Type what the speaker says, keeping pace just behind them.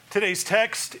Today's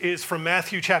text is from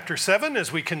Matthew chapter 7 as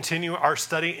we continue our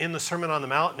study in the Sermon on the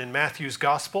Mount in Matthew's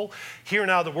Gospel. Hear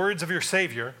now the words of your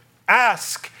Savior.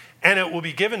 Ask, and it will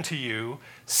be given to you.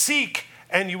 Seek,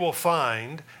 and you will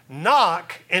find.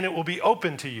 Knock, and it will be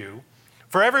open to you.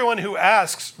 For everyone who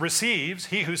asks receives,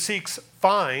 he who seeks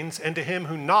finds, and to him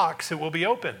who knocks it will be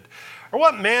opened. Or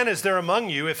what man is there among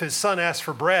you, if his son asks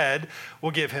for bread,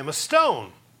 will give him a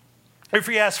stone? If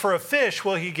he asks for a fish,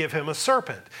 will he give him a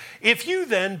serpent? If you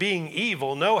then, being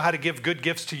evil, know how to give good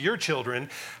gifts to your children,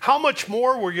 how much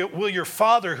more will your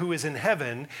Father who is in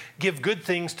heaven give good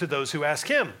things to those who ask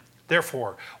him?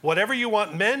 Therefore, whatever you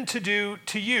want men to do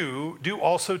to you, do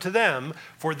also to them,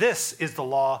 for this is the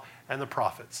law and the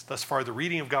prophets. Thus far, the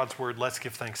reading of God's word. Let's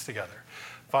give thanks together.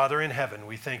 Father in heaven,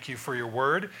 we thank you for your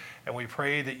word, and we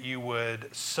pray that you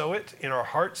would sow it in our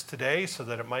hearts today so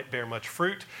that it might bear much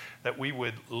fruit, that we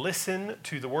would listen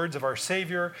to the words of our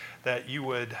Savior, that you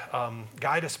would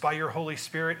guide us by your Holy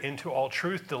Spirit into all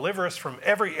truth, deliver us from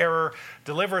every error,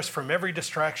 deliver us from every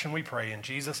distraction, we pray in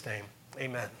Jesus' name.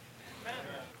 Amen. Amen.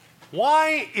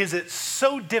 Why is it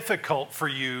so difficult for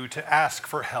you to ask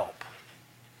for help?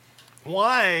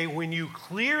 Why, when you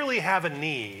clearly have a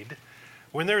need,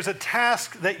 when there's a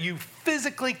task that you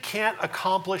physically can't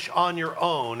accomplish on your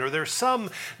own, or there's some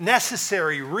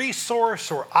necessary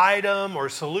resource or item or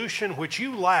solution which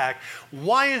you lack,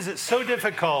 why is it so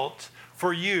difficult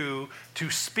for you to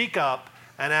speak up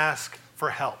and ask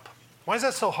for help? Why is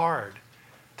that so hard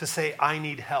to say, I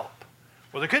need help?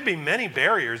 Well, there could be many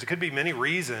barriers. There could be many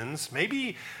reasons.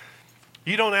 Maybe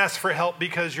you don't ask for help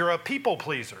because you're a people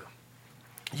pleaser.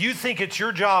 You think it's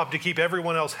your job to keep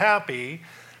everyone else happy.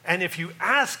 And if you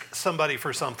ask somebody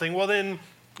for something, well, then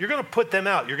you're going to put them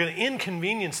out. You're going to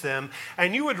inconvenience them.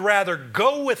 And you would rather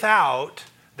go without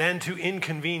than to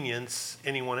inconvenience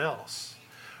anyone else.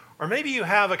 Or maybe you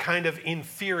have a kind of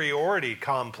inferiority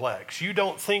complex. You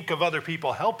don't think of other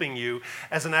people helping you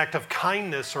as an act of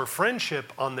kindness or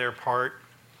friendship on their part,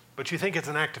 but you think it's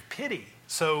an act of pity.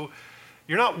 So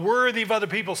you're not worthy of other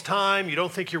people's time. You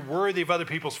don't think you're worthy of other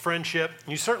people's friendship.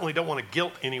 You certainly don't want to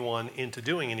guilt anyone into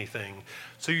doing anything.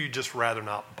 So you'd just rather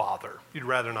not bother. You'd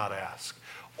rather not ask.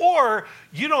 Or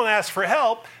you don't ask for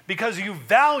help because you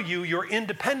value your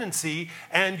independency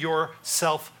and your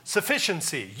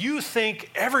self-sufficiency. You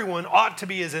think everyone ought to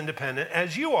be as independent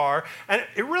as you are. And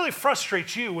it really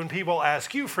frustrates you when people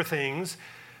ask you for things.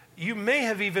 You may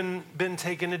have even been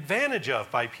taken advantage of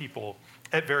by people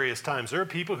at various times. There are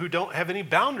people who don't have any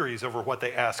boundaries over what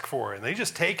they ask for, and they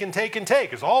just take and take and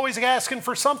take. There's always asking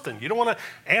for something. You don't want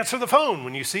to answer the phone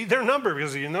when you see their number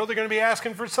because you know they're going to be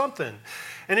asking for something.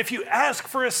 And if you ask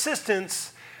for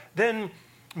assistance, then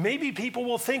maybe people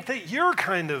will think that you're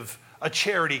kind of a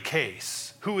charity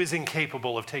case who is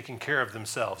incapable of taking care of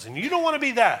themselves. And you don't want to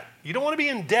be that. You don't want to be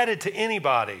indebted to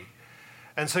anybody,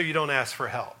 and so you don't ask for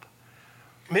help.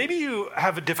 Maybe you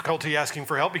have a difficulty asking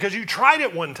for help because you tried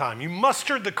it one time. You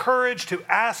mustered the courage to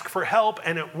ask for help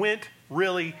and it went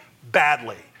really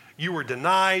badly. You were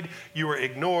denied, you were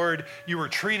ignored, you were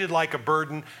treated like a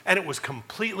burden, and it was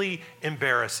completely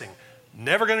embarrassing.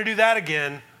 Never going to do that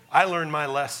again. I learned my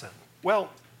lesson. Well,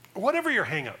 whatever your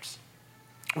hangups,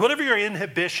 whatever your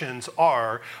inhibitions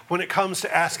are when it comes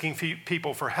to asking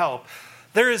people for help,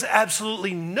 there is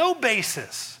absolutely no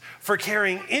basis for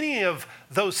carrying any of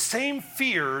those same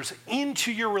fears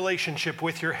into your relationship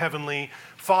with your heavenly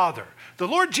Father. The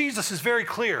Lord Jesus is very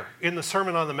clear in the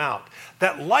Sermon on the Mount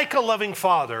that like a loving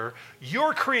Father,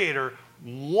 your Creator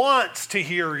wants to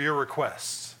hear your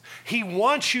requests. He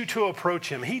wants you to approach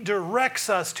Him. He directs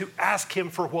us to ask Him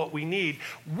for what we need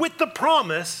with the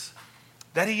promise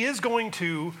that He is going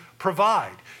to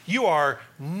provide. You are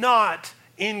not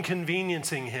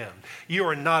inconveniencing Him. You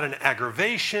are not an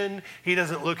aggravation. He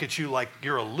doesn't look at you like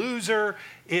you're a loser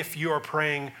if you are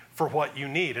praying for what you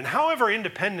need. And however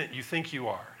independent you think you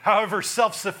are, however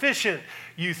self-sufficient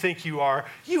you think you are,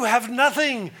 you have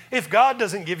nothing if God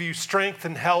doesn't give you strength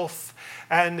and health,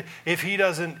 and if He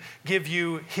doesn't give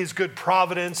you His good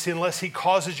providence, unless He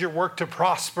causes your work to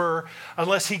prosper,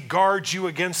 unless He guards you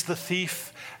against the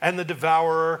thief and the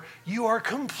devourer. You are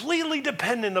completely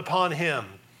dependent upon Him.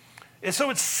 And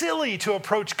so it's silly to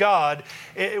approach God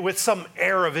with some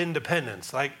air of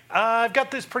independence. Like, I've got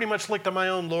this pretty much licked on my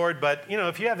own, Lord, but,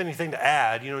 if you have anything to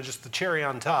add, just the cherry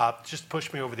on top, just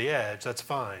push me over the edge, that's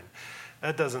fine.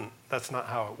 That's not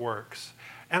how it works.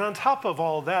 And on top of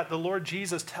all that, the Lord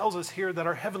Jesus tells us here that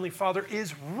our Heavenly Father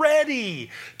is ready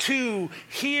to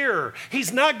hear.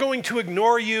 He's not going to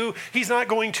ignore you. He's not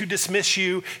going to dismiss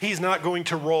you. He's not going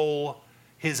to roll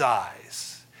His eyes.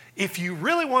 If you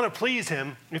really want to please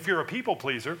Him, if you're a people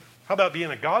pleaser, how about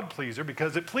being a God pleaser?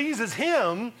 Because it pleases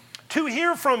Him to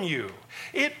hear from you.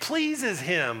 It pleases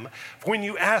him when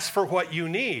you ask for what you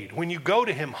need, when you go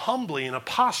to him humbly in a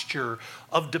posture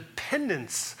of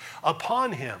dependence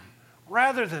upon him,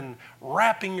 rather than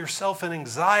wrapping yourself in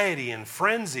anxiety and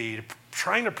frenzy,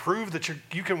 trying to prove that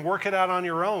you can work it out on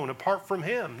your own apart from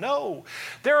him. No,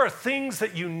 there are things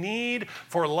that you need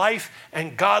for life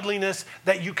and godliness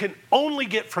that you can only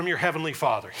get from your heavenly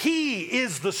Father. He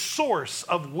is the source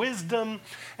of wisdom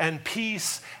and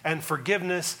peace and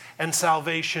forgiveness and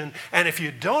salvation. And if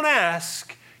you don't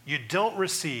ask, you don't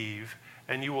receive,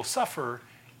 and you will suffer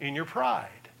in your pride.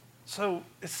 So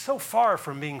it's so far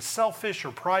from being selfish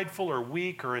or prideful or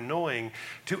weak or annoying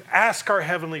to ask our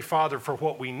Heavenly Father for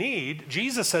what we need.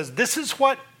 Jesus says this is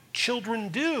what children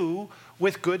do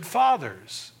with good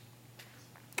fathers.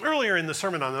 Earlier in the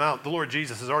Sermon on the Mount, the Lord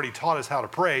Jesus has already taught us how to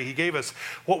pray. He gave us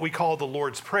what we call the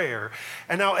Lord's Prayer.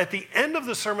 And now at the end of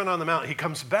the Sermon on the Mount, he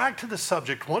comes back to the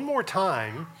subject one more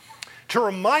time to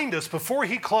remind us before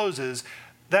he closes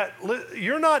that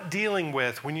you're not dealing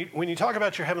with, when you talk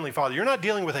about your Heavenly Father, you're not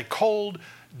dealing with a cold,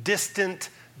 distant,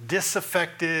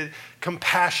 disaffected,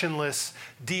 compassionless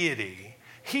deity.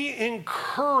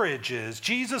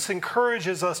 Jesus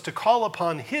encourages us to call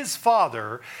upon his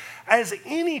Father as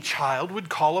any child would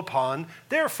call upon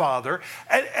their father.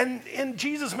 And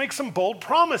Jesus makes some bold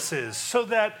promises so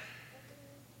that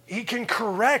he can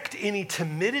correct any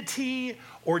timidity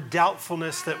or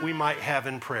doubtfulness that we might have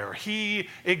in prayer. He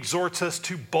exhorts us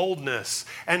to boldness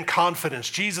and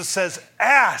confidence. Jesus says,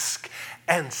 ask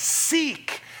and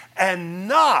seek and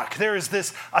knock. There is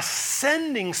this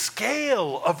ascending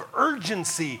scale of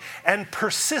urgency and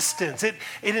persistence. It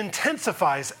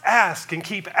intensifies. Ask and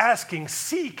keep asking.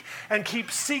 Seek and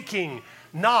keep seeking.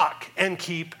 Knock and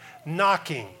keep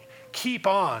knocking. Keep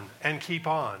on and keep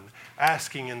on.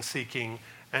 Asking and seeking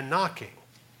and knocking.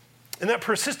 And that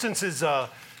persistence is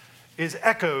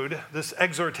echoed, this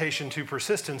exhortation to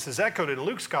persistence is echoed in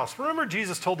Luke's gospel. Remember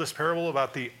Jesus told this parable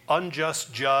about the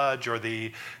unjust judge or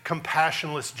the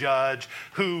compassionless judge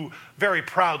who very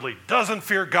proudly doesn't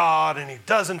fear God and he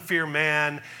doesn't fear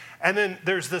man. And then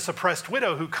there's this oppressed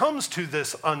widow who comes to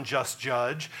this unjust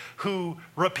judge who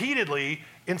repeatedly,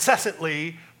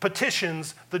 incessantly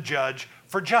petitions the judge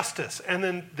for justice. And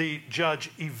then the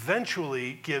judge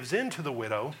eventually gives in to the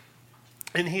widow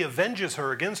and he avenges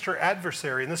her against her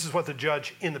adversary. And this is what the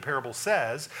judge in the parable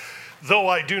says: though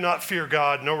I do not fear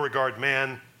God, nor regard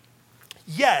man,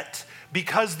 yet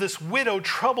because this widow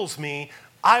troubles me,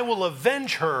 I will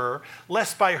avenge her,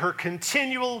 lest by her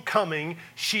continual coming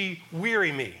she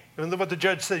weary me. And what the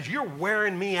judge says, you're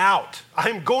wearing me out.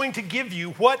 I'm going to give you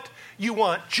what you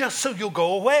want just so you'll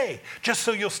go away, just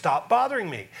so you'll stop bothering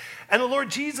me. And the Lord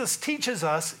Jesus teaches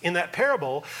us in that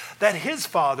parable that his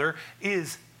Father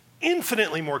is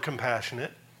infinitely more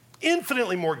compassionate,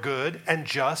 infinitely more good and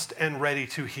just and ready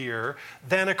to hear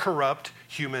than a corrupt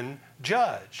human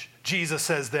judge. Jesus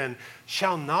says then,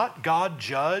 shall not God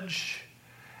judge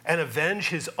and avenge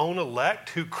his own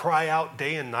elect who cry out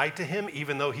day and night to him,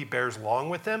 even though he bears long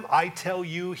with them? I tell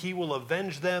you, he will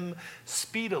avenge them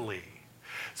speedily.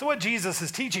 So what Jesus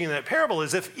is teaching in that parable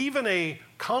is if even a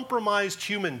compromised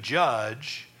human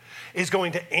judge is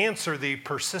going to answer the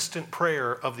persistent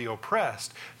prayer of the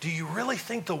oppressed, do you really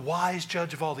think the wise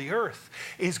judge of all the earth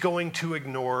is going to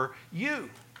ignore you?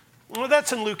 Well,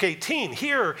 that's in Luke 18.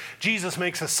 Here, Jesus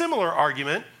makes a similar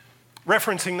argument,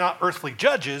 referencing not earthly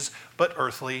judges, but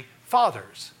earthly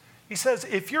fathers. He says,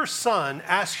 if your son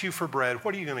asks you for bread,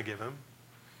 what are you going to give him?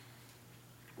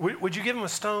 Would you give him a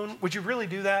stone? Would you really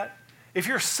do that? If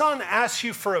your son asks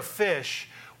you for a fish,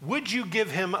 would you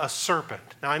give him a serpent?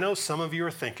 Now, I know some of you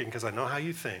are thinking, because I know how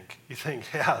you think. You think,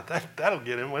 yeah, that'll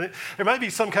get him. There might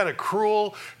be some kind of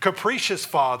cruel, capricious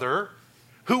father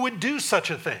who would do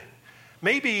such a thing.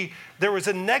 Maybe there was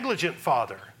a negligent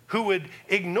father who would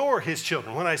ignore his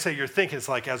children. When I say you're thinking, it's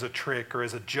like as a trick or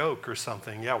as a joke or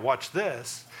something. Yeah, watch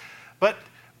this.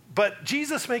 But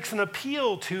Jesus makes an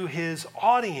appeal to his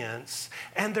audience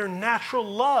and their natural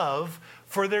love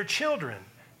for their children.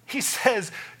 He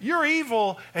says, you're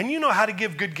evil and you know how to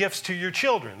give good gifts to your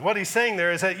children. What he's saying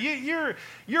there is that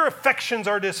your affections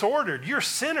are disordered. You're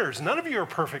sinners. None of you are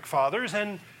perfect fathers,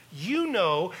 and you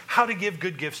know how to give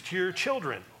good gifts to your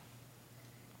children.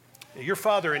 Your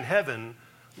Father in heaven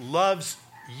loves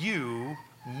you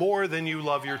more than you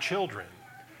love your children.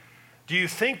 Do you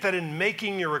think that in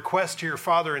making your request to your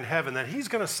Father in heaven that he's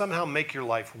going to somehow make your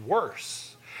life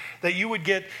worse? That you would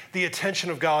get the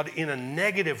attention of God in a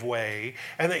negative way,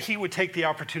 and that he would take the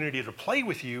opportunity to play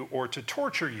with you or to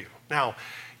torture you? Now,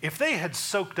 if they had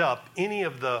soaked up any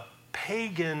of the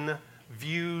pagan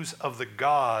views of the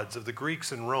gods of the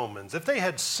Greeks and Romans, if they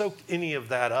had soaked any of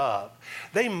that up,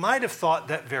 they might have thought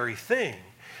that very thing.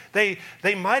 They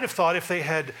might have thought, if they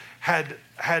had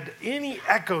any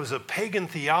echoes of pagan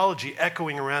theology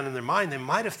echoing around in their mind, they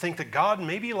might have think that God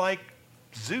may be like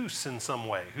Zeus in some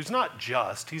way, who's not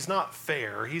just, he's not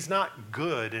fair, he's not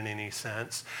good in any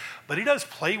sense, but he does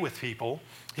play with people.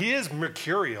 He is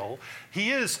mercurial,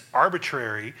 he is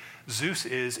arbitrary. Zeus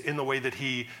is in the way that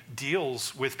he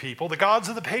deals with people. The gods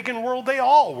of the pagan world, they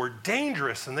all were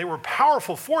dangerous and they were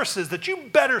powerful forces that you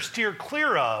better steer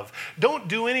clear of. Don't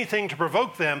do anything to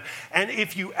provoke them. And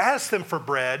if you ask them for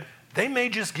bread, they may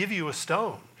just give you a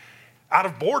stone out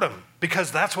of boredom,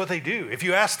 because that's what they do. If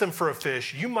you ask them for a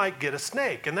fish, you might get a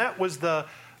snake. And that was the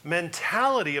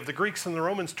mentality of the Greeks and the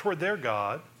Romans toward their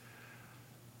God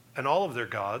and all of their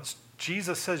gods.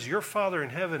 Jesus says, your Father in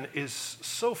heaven is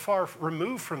so far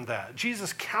removed from that.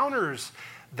 Jesus counters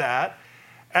that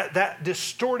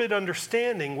distorted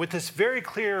understanding with this very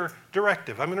clear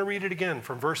directive. I'm going to read it again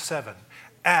from verse 7.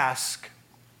 Ask,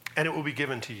 and it will be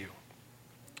given to you.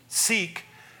 Seek,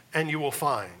 and you will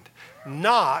find.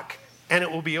 Knock, and it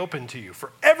will be open to you.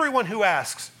 For everyone who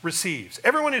asks receives.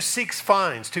 Everyone who seeks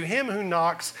finds. To him who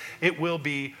knocks, it will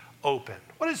be open.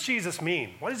 What does Jesus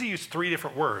mean? Why does he use three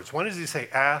different words? Why does he say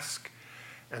ask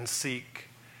and seek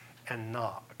and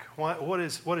knock? What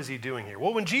is he doing here?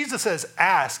 Well, when Jesus says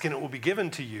ask and it will be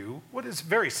given to you, what is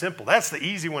very simple. That's the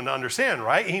easy one to understand,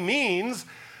 right? He means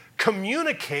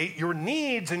communicate your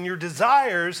needs and your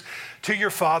desires to your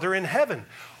Father in heaven.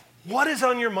 What is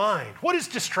on your mind? What is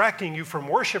distracting you from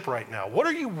worship right now? What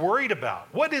are you worried about?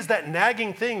 What is that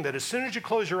nagging thing that as soon as you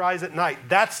close your eyes at night,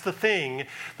 that's the thing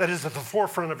that is at the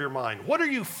forefront of your mind? What are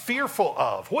you fearful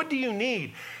of? What do you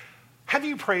need? Have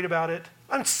you prayed about it?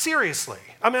 Seriously,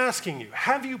 I'm asking you,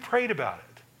 have you prayed about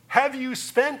it? Have you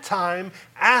spent time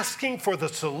asking for the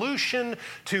solution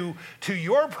to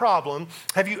your problem?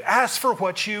 Have you asked for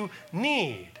what you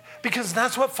need? Because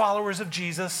that's what followers of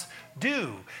Jesus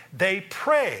do. They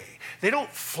pray. They don't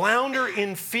flounder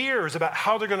in fears about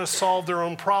how they're going to solve their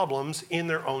own problems in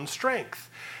their own strength.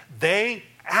 They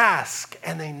ask,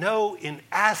 and they know in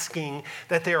asking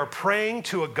that they are praying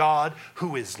to a God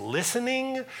who is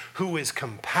listening, who is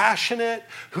compassionate,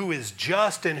 who is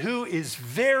just, and who is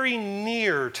very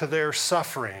near to their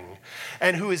suffering,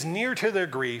 and who is near to their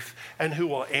grief, and who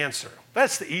will answer.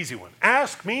 That's the easy one.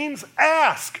 Ask means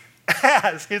ask.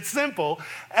 Ask. It's simple.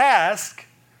 Ask.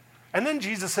 And then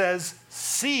Jesus says,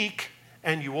 seek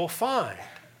and you will find.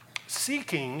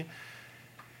 Seeking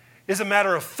is a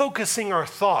matter of focusing our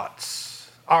thoughts.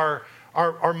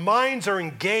 Our minds are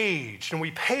engaged and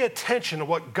we pay attention to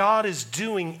what God is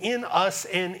doing in us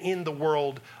and in the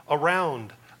world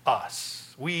around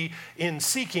us. We, in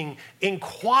seeking,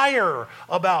 inquire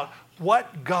about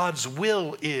what God's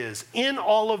will is in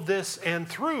all of this and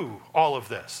through all of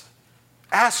this.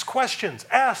 Ask questions.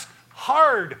 Ask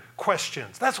hard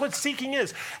questions. That's what seeking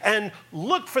is. And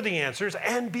look for the answers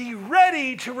and be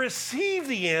ready to receive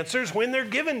the answers when they're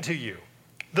given to you.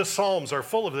 The Psalms are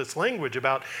full of this language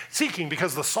about seeking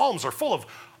because the Psalms are full of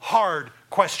hard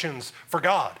questions for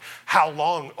God. How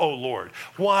long, O Lord?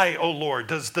 Why, O Lord,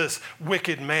 does this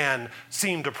wicked man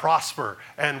seem to prosper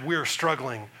and we're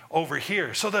struggling over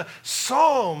here? So the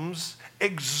Psalms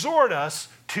exhort us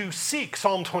to seek.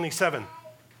 Psalm 27.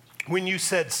 When you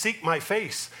said, seek my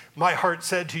face, my heart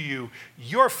said to you,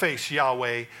 your face,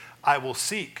 Yahweh, I will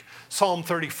seek. Psalm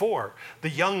 34, the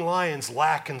young lions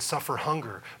lack and suffer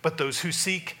hunger, but those who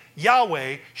seek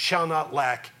Yahweh shall not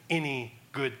lack any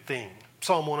good thing.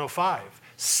 Psalm 105,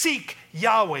 seek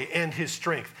Yahweh and his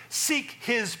strength. Seek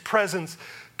his presence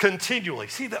continually.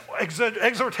 See, the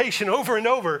exhortation over and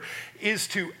over is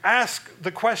to ask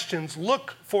the questions,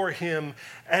 look for him,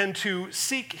 and to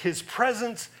seek his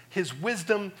presence, his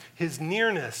wisdom, his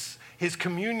nearness, his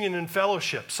communion and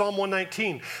fellowship. Psalm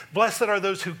 119, blessed are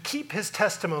those who keep his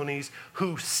testimonies,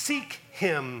 who seek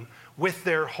him with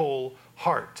their whole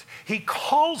heart. He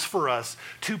calls for us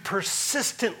to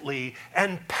persistently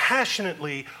and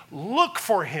passionately look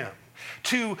for him,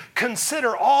 to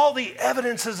consider all the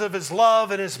evidences of his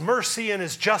love and his mercy and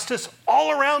his justice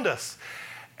all around us.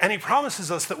 And he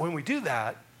promises us that when we do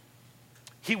that,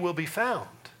 he will be found.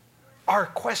 Our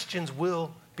questions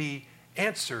will be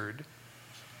answered.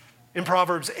 In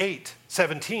Proverbs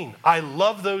 8:17, I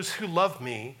love those who love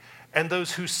me, and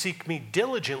those who seek me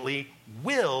diligently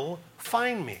will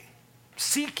find me.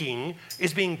 Seeking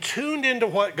is being tuned into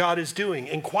what God is doing,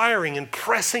 inquiring and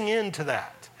pressing into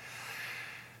that.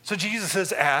 So Jesus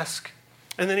says, ask,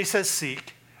 and then he says,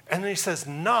 seek, and then he says,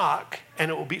 knock, and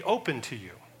it will be open to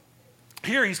you.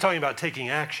 Here he's talking about taking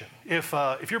action.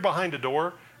 If you're behind a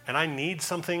door and I need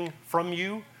something from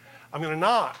you, I'm going to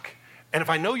knock. And if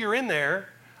I know you're in there,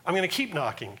 I'm going to keep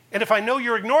knocking. And if I know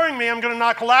you're ignoring me, I'm going to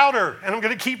knock louder. And I'm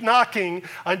going to keep knocking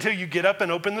until you get up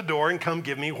and open the door and come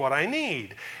give me what I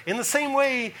need. In the same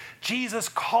way, Jesus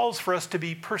calls for us to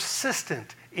be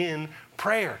persistent in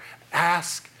prayer.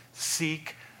 Ask,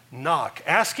 seek, knock.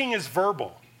 Asking is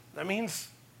verbal. That means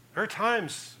there are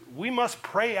times we must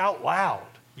pray out loud.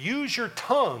 Use your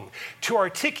tongue to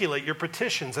articulate your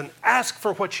petitions and ask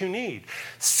for what you need.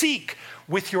 Seek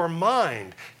with your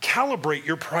mind. Calibrate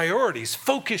your priorities.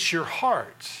 Focus your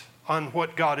heart on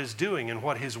what God is doing and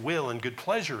what his will and good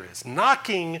pleasure is.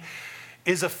 Knocking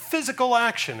is a physical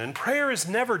action, and prayer is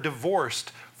never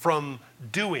divorced from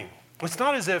doing. It's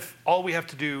not as if all we have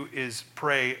to do is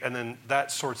pray and then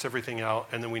that sorts everything out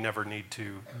and then we never need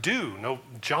to do. No,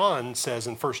 John says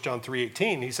in 1 John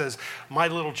 3:18, he says, "My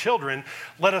little children,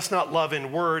 let us not love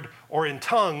in word or in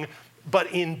tongue, but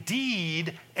in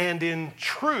deed and in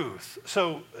truth."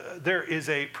 So there is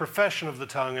a profession of the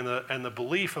tongue and the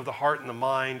belief of the heart and the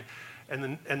mind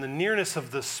and the nearness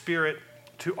of the spirit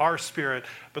to our spirit,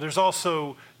 but there's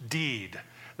also deed.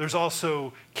 There's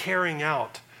also carrying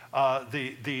out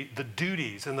the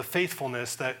duties and the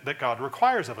faithfulness that God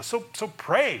requires of us. So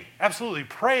pray, absolutely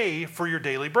pray for your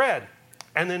daily bread,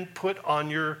 and then put on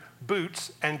your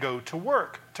boots and go to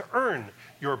work to earn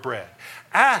your bread.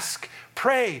 Ask,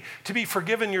 pray to be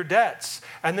forgiven your debts,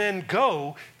 and then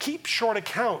go keep short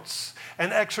accounts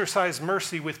and exercise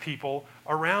mercy with people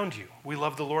around you. We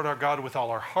love the Lord our God with all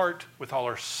our heart, with all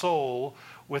our soul,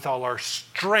 with all our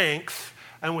strength,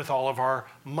 and with all of our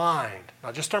mind.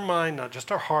 Not just our mind, not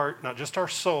just our heart, not just our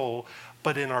soul,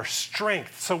 but in our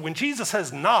strength. So when Jesus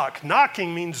says knock,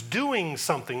 knocking means doing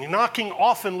something. Knocking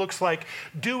often looks like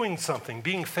doing something,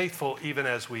 being faithful even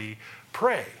as we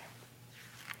pray.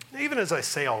 Even as I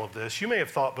say all of this, you may have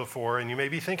thought before, and you may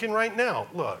be thinking right now,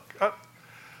 look,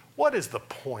 what is the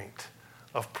point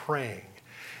of praying?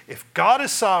 If God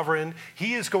is sovereign,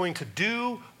 he is going to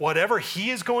do whatever he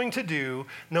is going to do,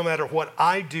 no matter what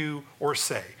I do or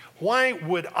say. Why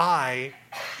would I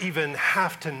even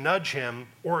have to nudge him,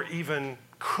 or even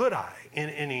could I in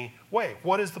any way?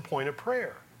 What is the point of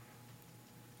prayer?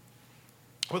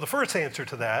 Well, the first answer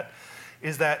to that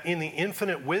is that in the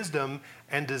infinite wisdom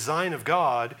and design of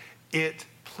God, it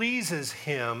pleases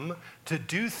him to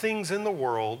do things in the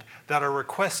world that are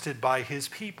requested by his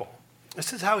people.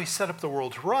 This is how he set up the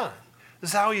world to run.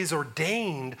 This is how he has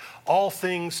ordained all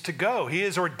things to go. He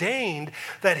has ordained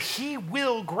that he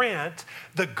will grant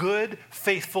the good,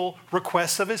 faithful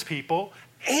requests of his people,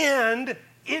 and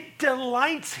it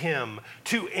delights him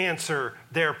to answer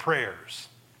their prayers.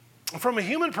 From a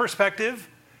human perspective,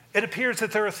 it appears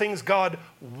that there are things God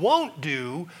won't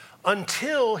do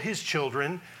until his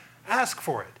children ask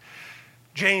for it.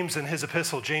 James, in his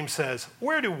epistle, James says,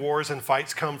 "Where do wars and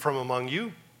fights come from among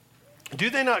you? Do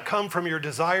they not come from your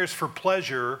desires for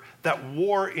pleasure that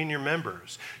war in your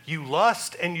members? You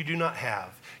lust and you do not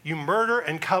have. You murder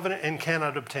and covenant and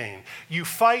cannot obtain. You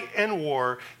fight and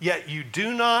war, yet you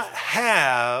do not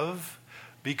have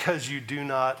because you do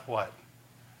not" what?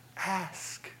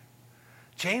 Ask.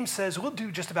 James says we'll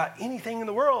do just about anything in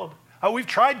the world. We've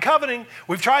tried coveting,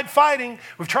 we've tried fighting,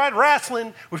 we've tried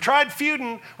wrestling, we've tried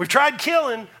feuding, we've tried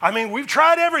killing. We've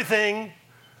tried everything,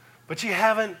 but you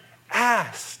haven't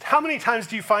asked. How many times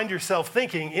do you find yourself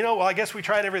thinking, well, I guess we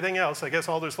tried everything else. I guess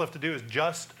all there's left to do is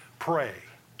just pray.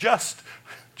 Just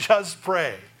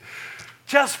pray.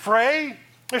 Just pray?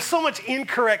 There's so much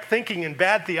incorrect thinking and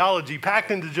bad theology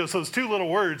packed into just those two little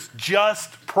words,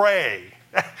 just pray.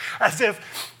 As if,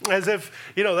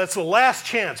 that's the last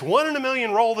chance. 1 in a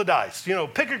million, roll the dice.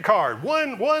 Pick a card.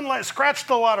 Scratch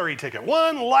the lottery ticket.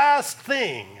 One last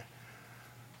thing.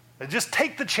 Just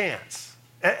take the chance.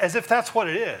 As if that's what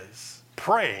it is,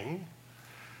 praying,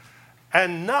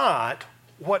 and not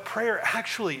what prayer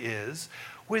actually is,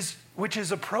 which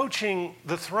is approaching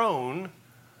the throne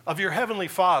of your heavenly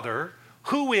Father,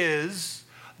 who is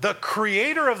the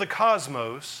creator of the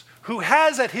cosmos, who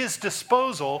has at his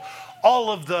disposal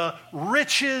all of the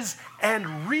riches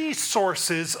and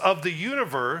resources of the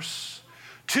universe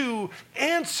to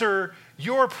answer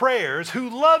your prayers, who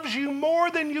loves you more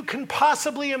than you can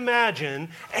possibly imagine,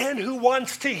 and who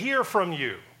wants to hear from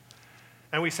you.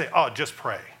 And we say, just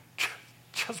pray.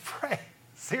 Just pray.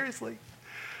 Seriously.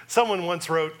 Someone once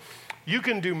wrote, "You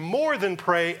can do more than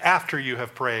pray after you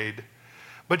have prayed,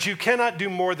 but you cannot do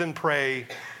more than pray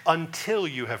until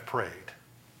you have prayed."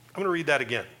 I'm going to read that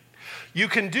again. You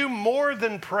can do more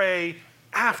than pray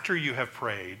after you have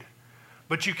prayed,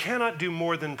 but you cannot do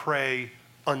more than pray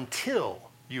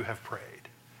until you have prayed.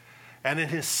 And in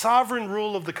his sovereign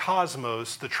rule of the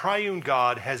cosmos, the triune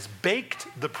God has baked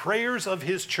the prayers of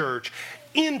his church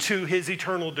into his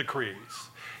eternal decrees.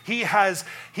 He has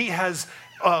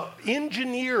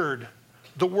engineered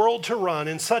the world to run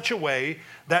in such a way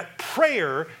that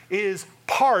prayer is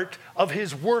part of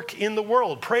his work in the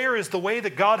world. Prayer is the way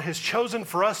that God has chosen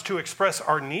for us to express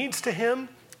our needs to him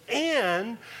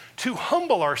and to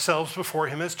humble ourselves before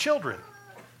him as children.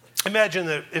 Imagine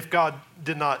that if God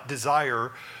did not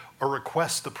desire or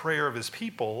request the prayer of his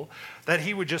people, that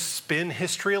he would just spin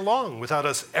history along without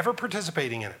us ever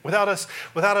participating in it, without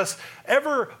us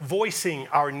ever voicing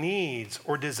our needs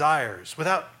or desires,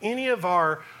 without any of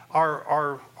our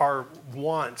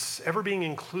wants ever being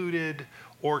included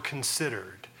or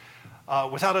considered,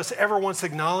 without us ever once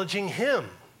acknowledging him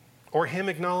or him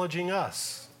acknowledging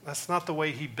us. That's not the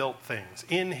way he built things.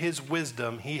 In his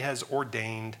wisdom, he has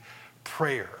ordained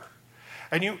prayer.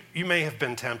 And you may have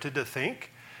been tempted to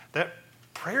think that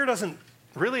prayer doesn't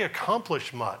really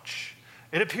accomplish much.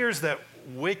 It appears that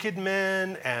wicked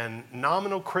men and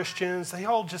nominal Christians, they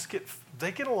all just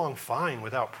get along fine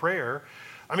without prayer.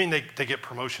 I mean, they get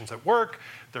promotions at work,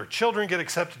 their children get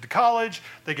accepted to college,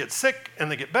 they get sick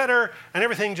and they get better, and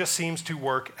everything just seems to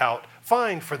work out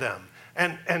fine for them.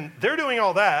 And they're doing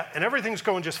all that, and everything's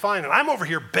going just fine, and I'm over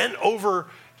here bent over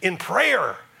in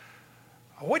prayer.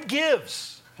 What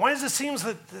gives? Why does it seem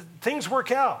that things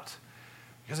work out?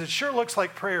 Because it sure looks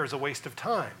like prayer is a waste of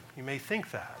time. You may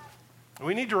think that.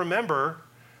 We need to remember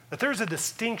that there's a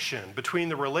distinction between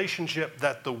the relationship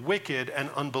that the wicked and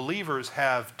unbelievers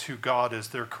have to God as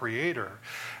their creator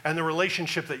and the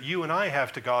relationship that you and I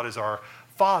have to God as our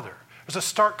Father. There's a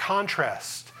stark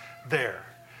contrast there.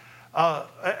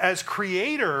 As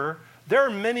creator, there are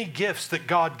many gifts that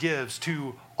God gives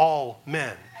to all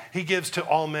men. He gives to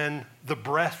all men the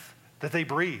breath that they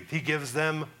breathe. He gives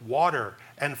them water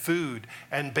and food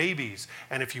and babies.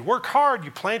 And if you work hard, you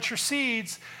plant your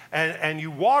seeds and you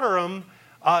water them,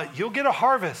 you'll get a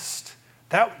harvest.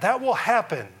 That will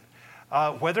happen.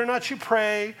 Whether or not you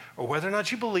pray, or whether or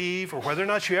not you believe, or whether or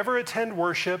not you ever attend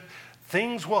worship,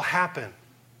 things will happen.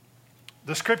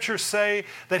 The scriptures say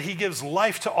that he gives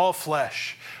life to all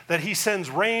flesh, that he sends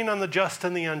rain on the just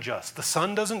and the unjust. The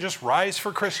sun doesn't just rise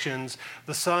for Christians,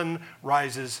 the sun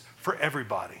rises for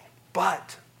everybody.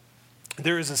 But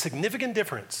there is a significant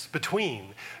difference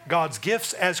between God's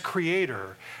gifts as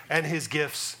creator and his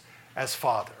gifts as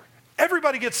Father.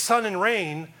 Everybody gets sun and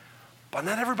rain, but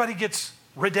not everybody gets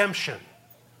redemption.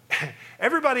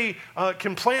 Everybody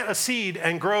can plant a seed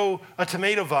and grow a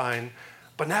tomato vine,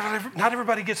 but not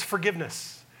everybody gets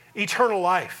forgiveness, eternal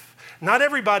life. Not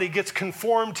everybody gets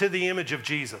conformed to the image of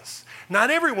Jesus. Not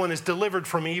everyone is delivered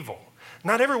from evil.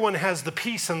 Not everyone has the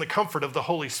peace and the comfort of the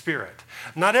Holy Spirit.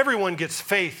 Not everyone gets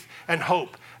faith and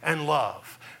hope and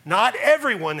love. Not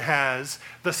everyone has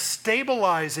the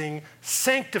stabilizing,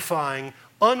 sanctifying,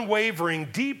 unwavering,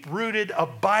 deep-rooted,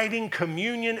 abiding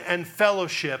communion and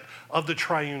fellowship of the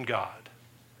triune God.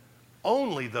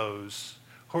 Only those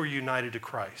who are united to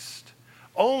Christ.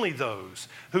 Only those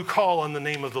who call on the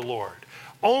name of the Lord.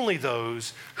 Only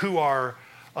those who are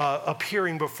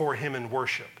appearing before him in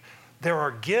worship. There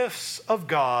are gifts of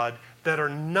God that are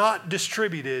not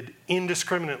distributed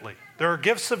indiscriminately. There are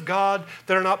gifts of God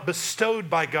that are not bestowed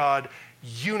by God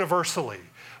universally.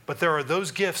 But there are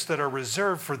those gifts that are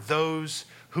reserved for those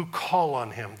who call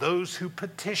on him, those who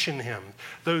petition him,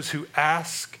 those who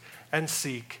ask and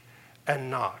seek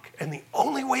and knock. And the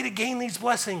only way to gain these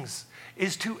blessings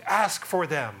is to ask for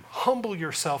them. Humble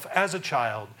yourself as a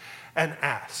child and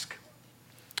ask.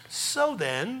 So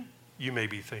then, you may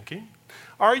be thinking,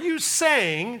 are you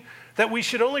saying that we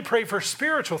should only pray for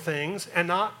spiritual things and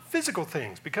not physical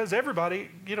things? Because everybody,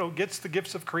 gets the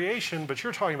gifts of creation, but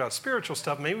you're talking about spiritual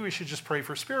stuff. Maybe we should just pray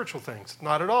for spiritual things.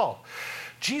 Not at all.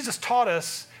 Jesus taught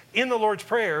us in the Lord's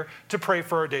Prayer to pray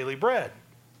for our daily bread.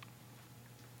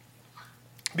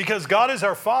 Because God is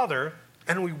our Father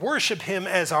and we worship him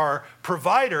as our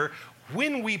provider,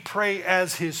 when we pray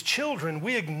as his children,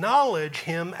 we acknowledge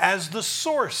him as the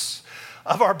source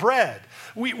of our bread.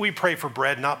 We pray for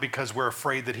bread not because we're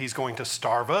afraid that he's going to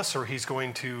starve us or he's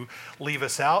going to leave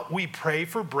us out. We pray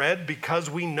for bread because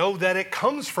we know that it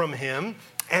comes from him,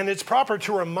 and it's proper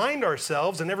to remind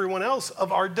ourselves and everyone else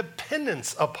of our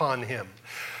dependence upon him.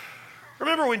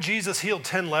 Remember when Jesus healed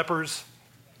 10 lepers?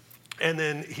 And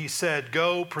then he said,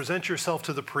 go present yourself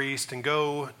to the priest and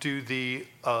go do the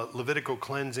Levitical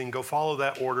cleansing. Go follow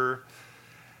that order.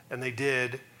 And they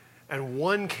did. And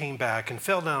one came back and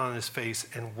fell down on his face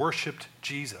and worshiped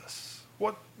Jesus.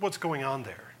 What's going on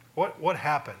there? What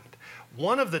happened?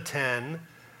 One of the 10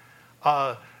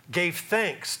 gave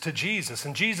thanks to Jesus.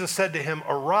 And Jesus said to him,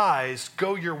 "Arise,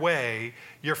 go your way.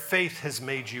 Your faith has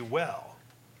made you well."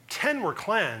 10 were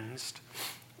cleansed.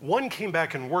 1 came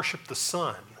back and worshiped the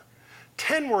Son.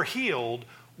 10 were healed.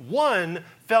 1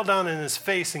 fell down on his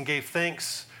face and gave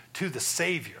thanks to the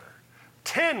Savior.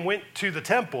 10 went to the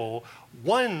temple.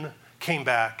 1 came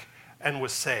back and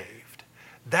was saved.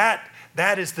 That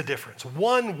is the difference.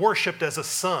 1 worshiped as a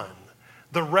son.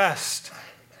 The rest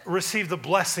received the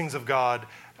blessings of God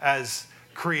as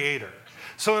creator.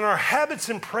 So in our habits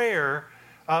in prayer,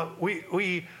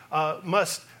 we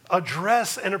must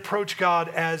address and approach God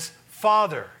as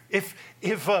Father. If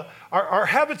our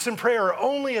habits in prayer are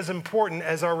only as important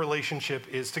as our relationship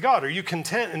is to God, are you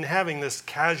content in having this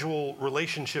casual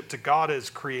relationship to God as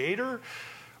creator,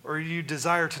 or do you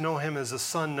desire to know him as a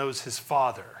son knows his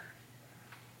father?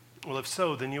 Well, if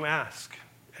so, then you ask,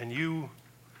 and you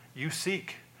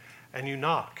seek, and you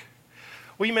knock.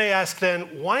 We may ask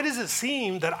then, why does it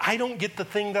seem that I don't get the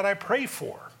thing that I pray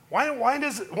for? Why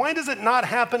does it not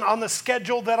happen on the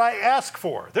schedule that I ask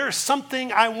for? There's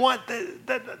something I want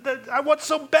that I want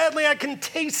so badly I can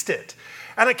taste it.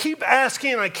 And I keep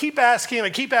asking, and I keep asking, and I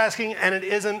keep asking, and it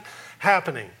isn't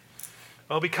happening.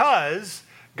 Well, because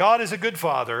God is a good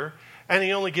father, and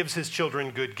he only gives his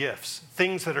children good gifts,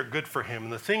 things that are good for him.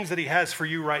 And the things that he has for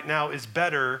you right now is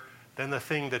better than the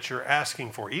thing that you're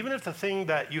asking for. Even if the thing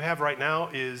that you have right now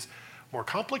is more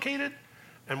complicated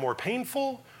and more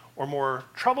painful or more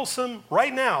troublesome,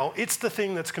 right now, it's the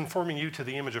thing that's conforming you to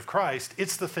the image of Christ.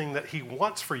 It's the thing that he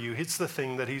wants for you. It's the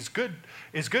thing that is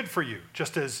good for you.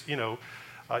 Just as, your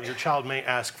child may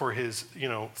ask for his,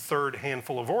 third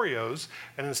handful of Oreos,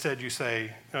 and instead you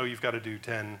say, no, you've got to do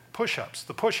 10 push-ups.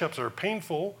 The push-ups are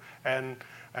painful and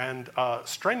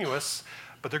strenuous,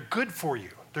 but they're good for you.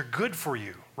 They're good for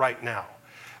you right now.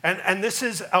 And this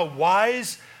is a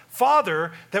wise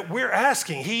father that we're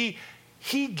asking.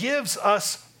 He gives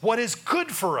us what is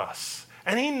good for us,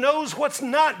 and he knows what's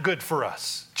not good for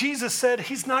us. Jesus said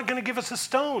he's not going to give us a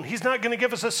stone. He's not going to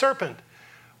give us a serpent.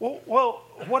 Well,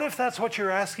 what if that's what you're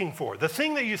asking for? The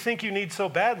thing that you think you need so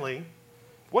badly,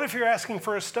 what if you're asking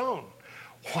for a stone?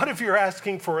 What if you're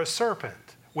asking for a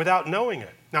serpent without knowing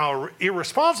it? Now, an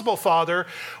irresponsible father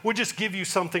would just give you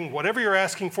something, whatever you're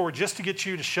asking for, just to get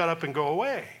you to shut up and go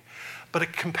away. But a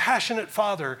compassionate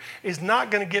father is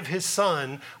not going to give his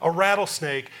son a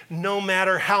rattlesnake no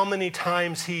matter how many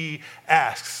times he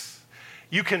asks.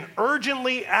 You can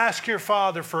urgently ask your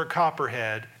father for a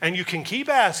copperhead, and you can keep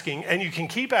asking, and you can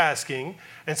keep asking,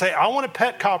 and say, I want a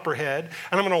pet copperhead,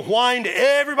 and I'm going to whine to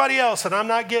everybody else that I'm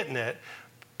not getting it.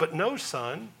 But no,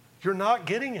 son, you're not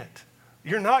getting it.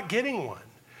 You're not getting one.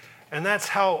 And that's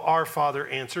how our Father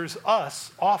answers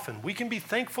us often. We can be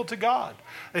thankful to God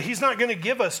that he's not going to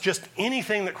give us just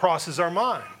anything that crosses our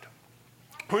mind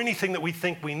or anything that we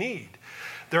think we need.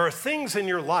 There are things in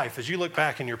your life, as you look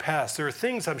back in your past, there are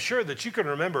things I'm sure that you can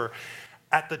remember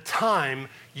at the time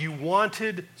you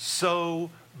wanted so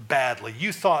badly.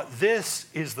 You thought this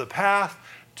is the path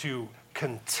to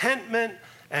contentment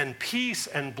and peace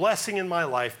and blessing in my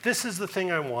life. This is the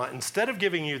thing I want. Instead of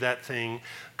giving you that thing,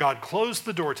 God closed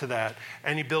the door to that,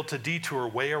 and he built a detour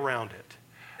way around it.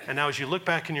 And now as you look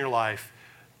back in your life,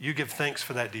 you give thanks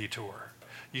for that detour.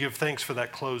 You give thanks for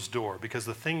that closed door, because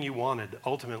the thing you wanted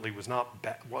ultimately was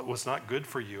not good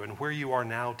for you. And where you are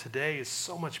now today is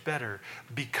so much better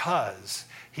because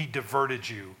he diverted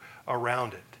you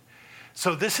around it.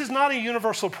 So this is not a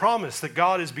universal promise that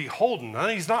God is beholden.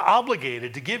 He's not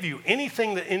obligated to give you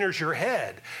anything that enters your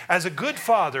head. As a good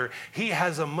father, he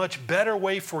has a much better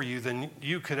way for you than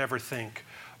you could ever think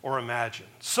or imagine.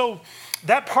 So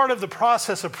that part of the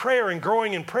process of prayer and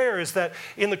growing in prayer is that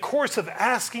in the course of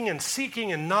asking and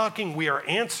seeking and knocking, we are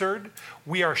answered,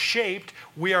 we are shaped,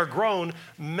 we are grown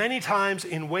many times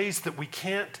in ways that we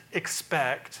can't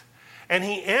expect. And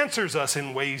he answers us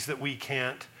in ways that we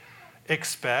can't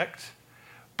expect.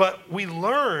 But we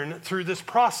learn through this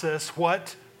process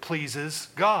what pleases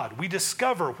God. We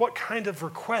discover what kind of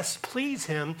requests please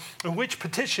him and which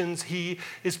petitions he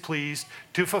is pleased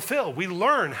to fulfill. We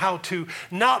learn how to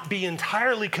not be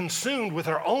entirely consumed with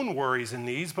our own worries and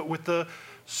needs, but with the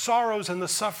sorrows and the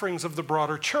sufferings of the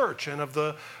broader church and of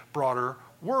the broader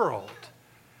world.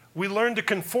 We learn to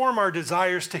conform our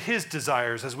desires to his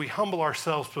desires as we humble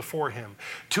ourselves before him,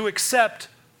 to accept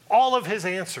all of his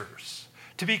answers,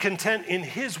 to be content in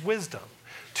his wisdom,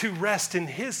 to rest in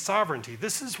his sovereignty.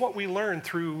 This is what we learn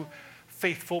through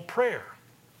faithful prayer.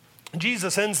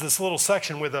 Jesus ends this little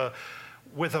section with a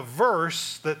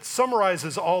verse that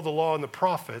summarizes all the law and the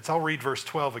prophets. I'll read verse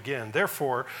 12 again.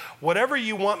 Therefore, whatever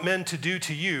you want men to do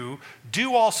to you,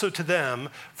 do also to them,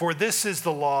 for this is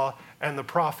the law and the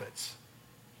prophets.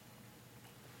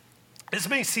 This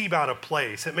may seem out of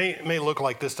place. It may look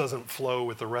like this doesn't flow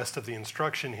with the rest of the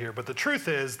instruction here, but the truth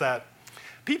is that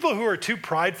people who are too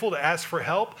prideful to ask for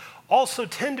help also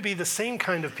tend to be the same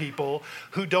kind of people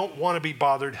who don't want to be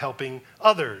bothered helping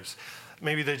others.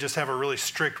 Maybe they just have a really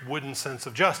strict wooden sense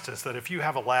of justice, that if you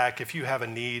have a lack, if you have a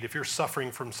need, if you're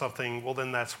suffering from something, well,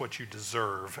 then that's what you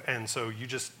deserve. And so you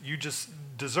just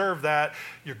deserve that.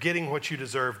 You're getting what you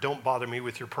deserve. Don't bother me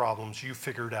with your problems. You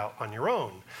figure it out on your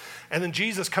own. And then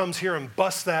Jesus comes here and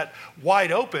busts that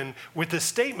wide open with this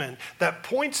statement that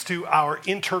points to our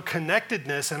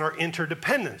interconnectedness and our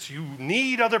interdependence. You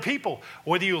need other people,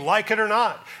 whether you like it or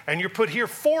not, and you're put here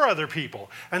for other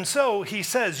people. And so he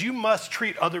says you must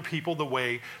treat other people the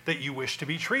way that you wish to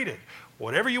be treated.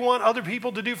 Whatever you want other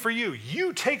people to do for you,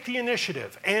 you take the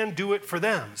initiative and do it for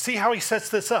them. See how he sets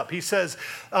this up. He says,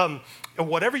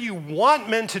 whatever you want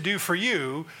men to do for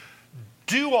you,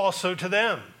 do also to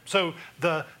them. So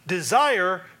the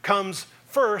desire comes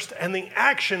first and the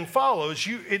action follows.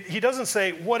 He doesn't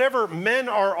say whatever men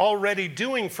are already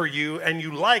doing for you and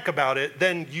you like about it,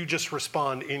 then you just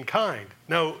respond in kind.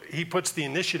 No, he puts the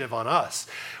initiative on us.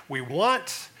 We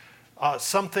want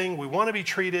something, we want to be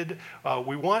treated,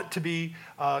 we want to be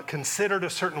considered a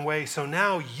certain way. So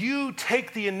now you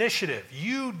take the initiative.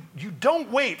 You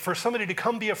don't wait for somebody to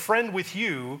come be a friend with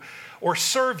you or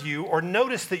serve you or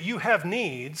notice that you have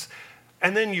needs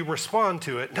and then you respond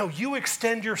to it. No, you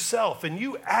extend yourself and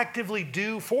you actively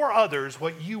do for others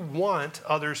what you want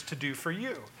others to do for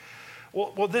you.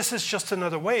 Well, this is just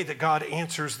another way that God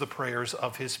answers the prayers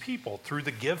of his people through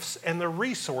the gifts and the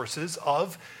resources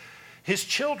of his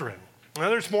children. Now,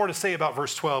 there's more to say about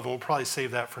verse 12, and we'll probably save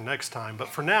that for next time. But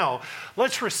for now,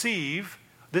 let's receive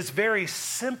this very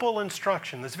simple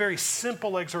instruction, this very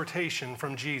simple exhortation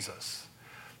from Jesus.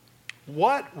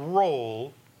 What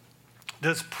role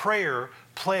does prayer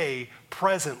play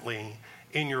presently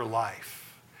in your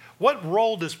life? What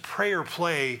role does prayer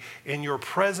play in your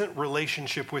present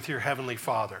relationship with your Heavenly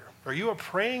Father? Are you a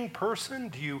praying person?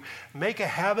 Do you make a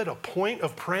habit, a point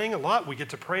of praying a lot? We get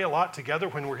to pray a lot together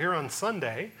when we're here on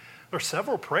Sunday. There are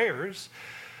several prayers.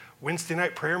 Wednesday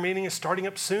night prayer meeting is starting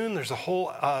up soon. There's a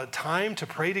whole time to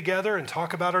pray together and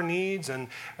talk about our needs and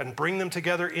bring them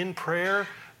together in prayer.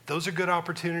 Those are good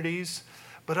opportunities.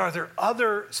 But are there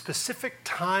other specific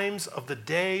times of the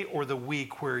day or the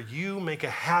week where you make a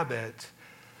habit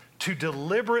to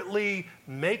deliberately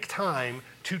make time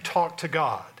to talk to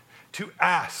God, to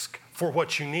ask for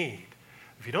what you need?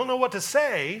 If you don't know what to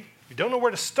say, you don't know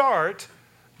where to start,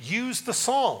 use the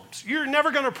Psalms. You're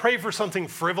never going to pray for something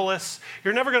frivolous.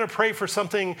 You're never going to pray for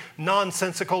something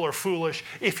nonsensical or foolish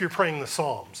if you're praying the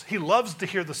Psalms. He loves to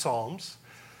hear the Psalms.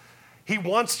 He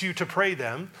wants you to pray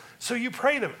them. So you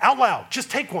pray them out loud.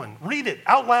 Just take one, read it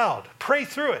out loud, pray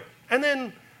through it, and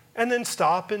then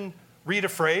stop and read a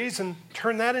phrase and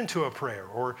turn that into a prayer.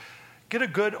 Or get a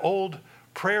good old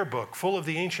prayer book full of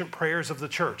the ancient prayers of the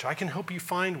church. I can help you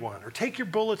find one. Or take your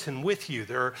bulletin with you.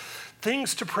 There are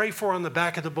things to pray for on the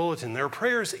back of the bulletin. There are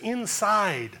prayers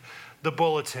inside the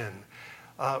bulletin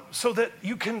so that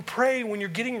you can pray when you're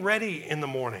getting ready in the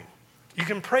morning. You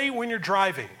can pray when you're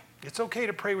driving. It's okay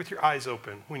to pray with your eyes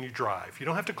open when you drive. You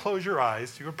don't have to close your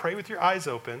eyes. You can pray with your eyes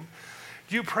open.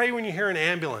 Do you pray when you hear an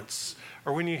ambulance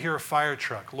or when you hear a fire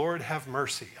truck? Lord, have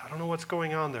mercy. I don't know what's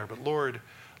going on there, but Lord,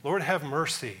 have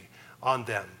mercy on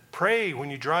them. Pray when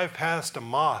you drive past a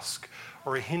mosque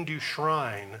or a Hindu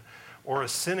shrine or a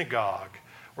synagogue,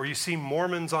 or you see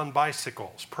Mormons on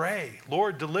bicycles. Pray,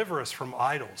 Lord, deliver us from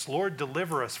idols. Lord,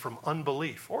 deliver us from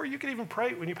unbelief. Or you could even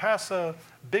pray when you pass a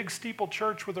big steeple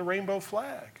church with a rainbow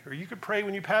flag. Or you could pray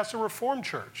when you pass a Reformed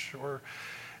church or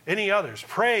any others.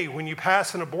 Pray when you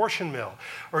pass an abortion mill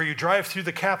or you drive through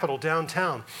the Capitol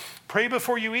downtown. Pray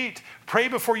before you eat. Pray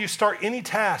before you start any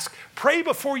task. Pray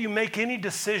before you make any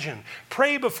decision.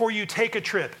 Pray before you take a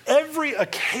trip. Every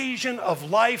occasion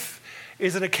of life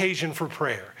is an occasion for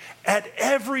prayer. At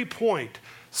every point,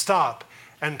 stop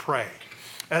and pray.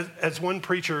 As one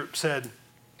preacher said,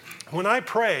 when I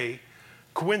pray,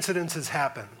 coincidences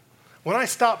happen. When I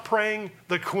stop praying,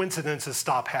 the coincidences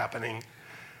stop happening.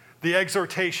 The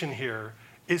exhortation here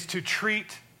is to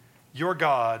treat your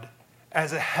God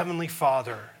as a heavenly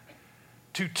Father,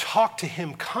 to talk to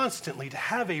him constantly, to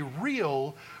have a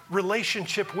real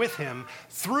relationship with him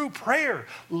through prayer.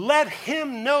 Let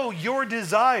him know your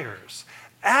desires.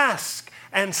 Ask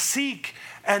and seek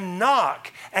and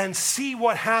knock and see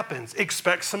what happens.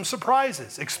 Expect some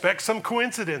surprises. Expect some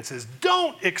coincidences.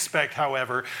 Don't expect,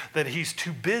 however, that he's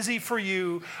too busy for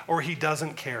you or he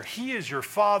doesn't care. He is your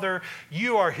Father.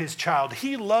 You are his child.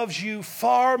 He loves you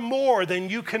far more than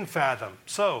you can fathom.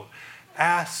 So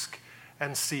ask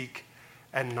and seek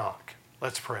and knock.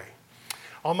 Let's pray.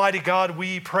 Almighty God,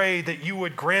 we pray that you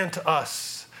would grant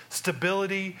us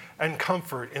stability and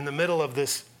comfort in the middle of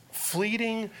this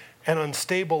fleeting and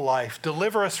unstable life.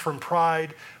 Deliver us from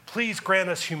pride. Please grant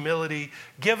us humility.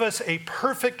 Give us a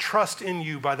perfect trust in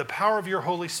you by the power of your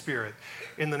Holy Spirit.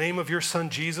 In the name of your Son,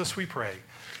 Jesus, we pray.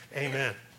 Amen.